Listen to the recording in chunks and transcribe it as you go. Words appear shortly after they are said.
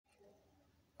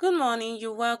Good morning,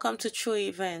 you're welcome to True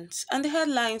Events, and the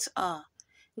headlines are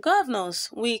Governors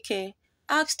Wike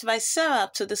asked by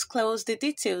Serap to disclose the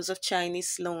details of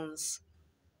Chinese loans.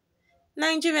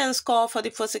 Nigerians call for the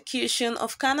prosecution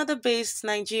of Canada-based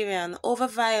Nigerian over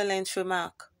violent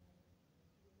remark.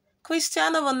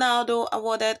 Cristiano Ronaldo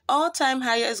awarded all-time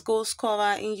highest goal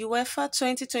scorer in UEFA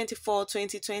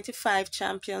 2024-2025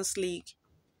 Champions League.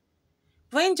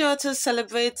 Rangers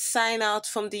celebrate sign-out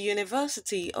from the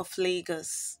University of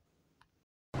Lagos.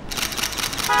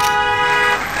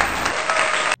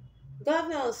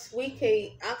 Governors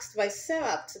Wike asked by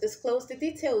Serap to disclose the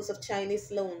details of Chinese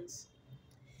loans.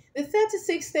 The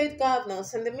 36 state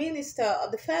governors and the Minister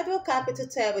of the Federal Capital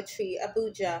Territory,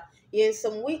 Abuja,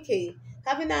 Nyesom Wike,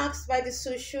 have been asked by the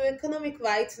Socio-Economic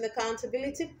Rights and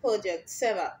Accountability Project,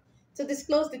 SERAP, to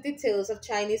disclose the details of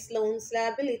Chinese loans,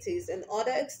 liabilities, and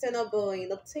other external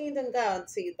borrowing obtained and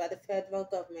guaranteed by the federal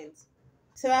government.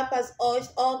 SERAP has urged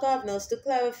all governors to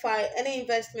clarify any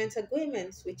investment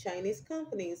agreements with Chinese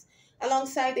companies,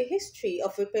 alongside the history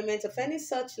of repayment of any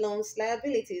such loans,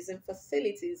 liabilities, and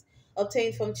facilities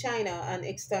obtained from China and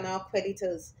external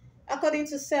creditors. According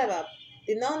to SERAP,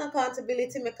 the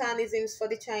non-accountability mechanisms for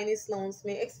the Chinese loans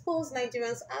may expose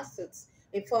Nigerians' assets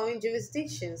in foreign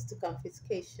jurisdictions to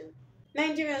confiscation.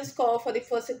 Nigerians call for the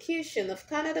prosecution of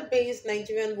Canada-based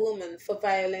Nigerian woman for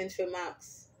violent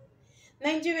remarks.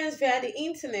 Nigerians via the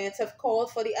internet have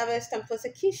called for the arrest and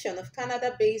prosecution of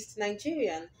Canada-based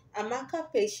Nigerian Amaka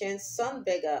Patience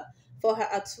Sonbega for her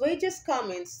outrageous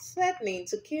comments threatening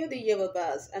to kill the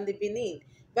Yorubas and the Benin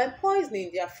by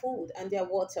poisoning their food and their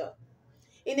water.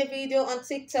 In a video on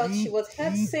TikTok, she was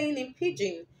heard saying in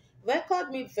pidgin, "Record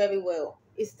me very well.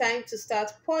 It's time to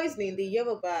start poisoning the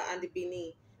Yoruba and the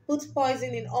Benin. Put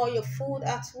poison in all your food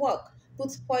at work.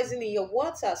 Put poison in your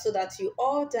water so that you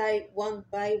all die one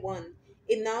by one.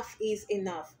 Enough is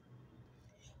enough."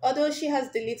 Although she has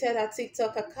deleted her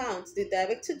TikTok account, the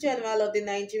Director General of the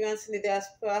Nigerians in the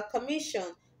Diaspora Commission,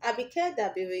 Abike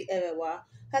Dabiri Erewa,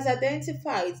 has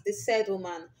identified the said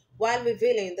woman, while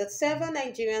revealing that several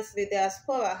Nigerians in the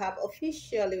diaspora have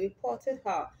officially reported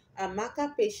her,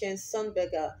 Amaka Patience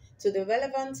Sonbega, to the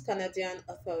relevant Canadian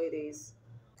authorities.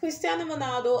 Cristiano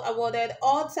Ronaldo awarded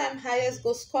all-time highest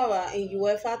goal scorer in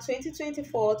UEFA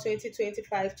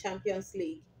 2024-2025 Champions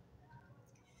League.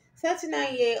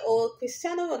 39-year-old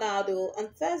Cristiano Ronaldo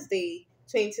on Thursday,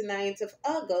 29th of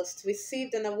August,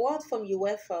 received an award from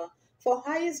UEFA for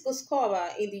highest goal scorer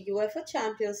in the UEFA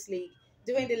Champions League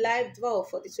during the live draw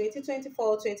for the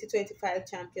 2024-2025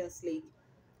 Champions League.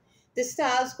 The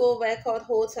star's goal record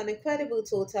holds an incredible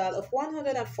total of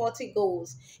 140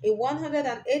 goals in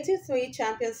 183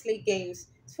 Champions League games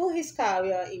through his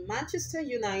career in Manchester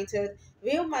United,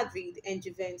 Real Madrid, and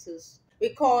Juventus.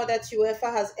 Recall that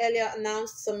UEFA has earlier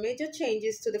announced some major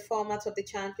changes to the format of the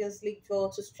Champions League draw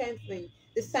to strengthen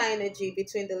the synergy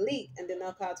between the league and the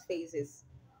knockout phases.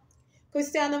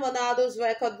 Cristiano Ronaldo's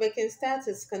record-breaking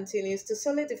status continues to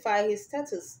solidify his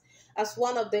status as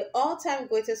one of the all-time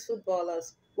greatest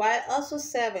footballers, while also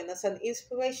serving as an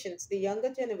inspiration to the younger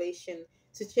generation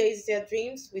to chase their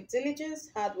dreams with diligence,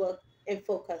 hard work, and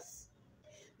focus.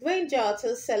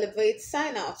 Rangers celebrates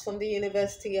sign-out from the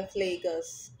University of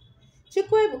Lagos.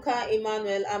 Chukwuebuka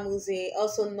Emmanuel Amuze,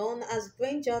 also known as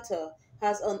Brain Jotter,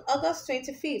 has on August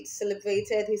 25th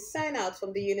celebrated his sign-out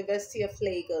from the University of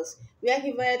Lagos, where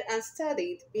he read and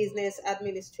studied business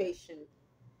administration.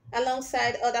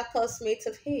 Alongside other classmates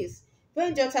of his,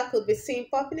 Brain Jotter could be seen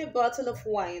popping a bottle of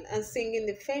wine and singing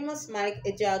the famous Mike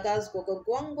Ejaga's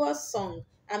Gogogwangwa song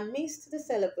amidst the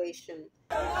celebration.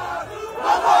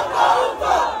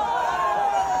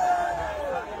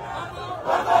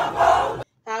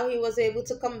 How he was able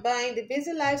to combine the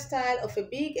busy lifestyle of a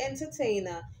big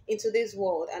entertainer in today's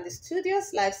world and the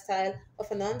studious lifestyle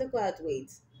of an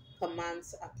undergraduate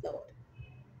commands applaud.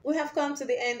 We have come to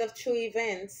the end of True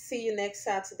Events. See you next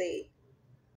Saturday.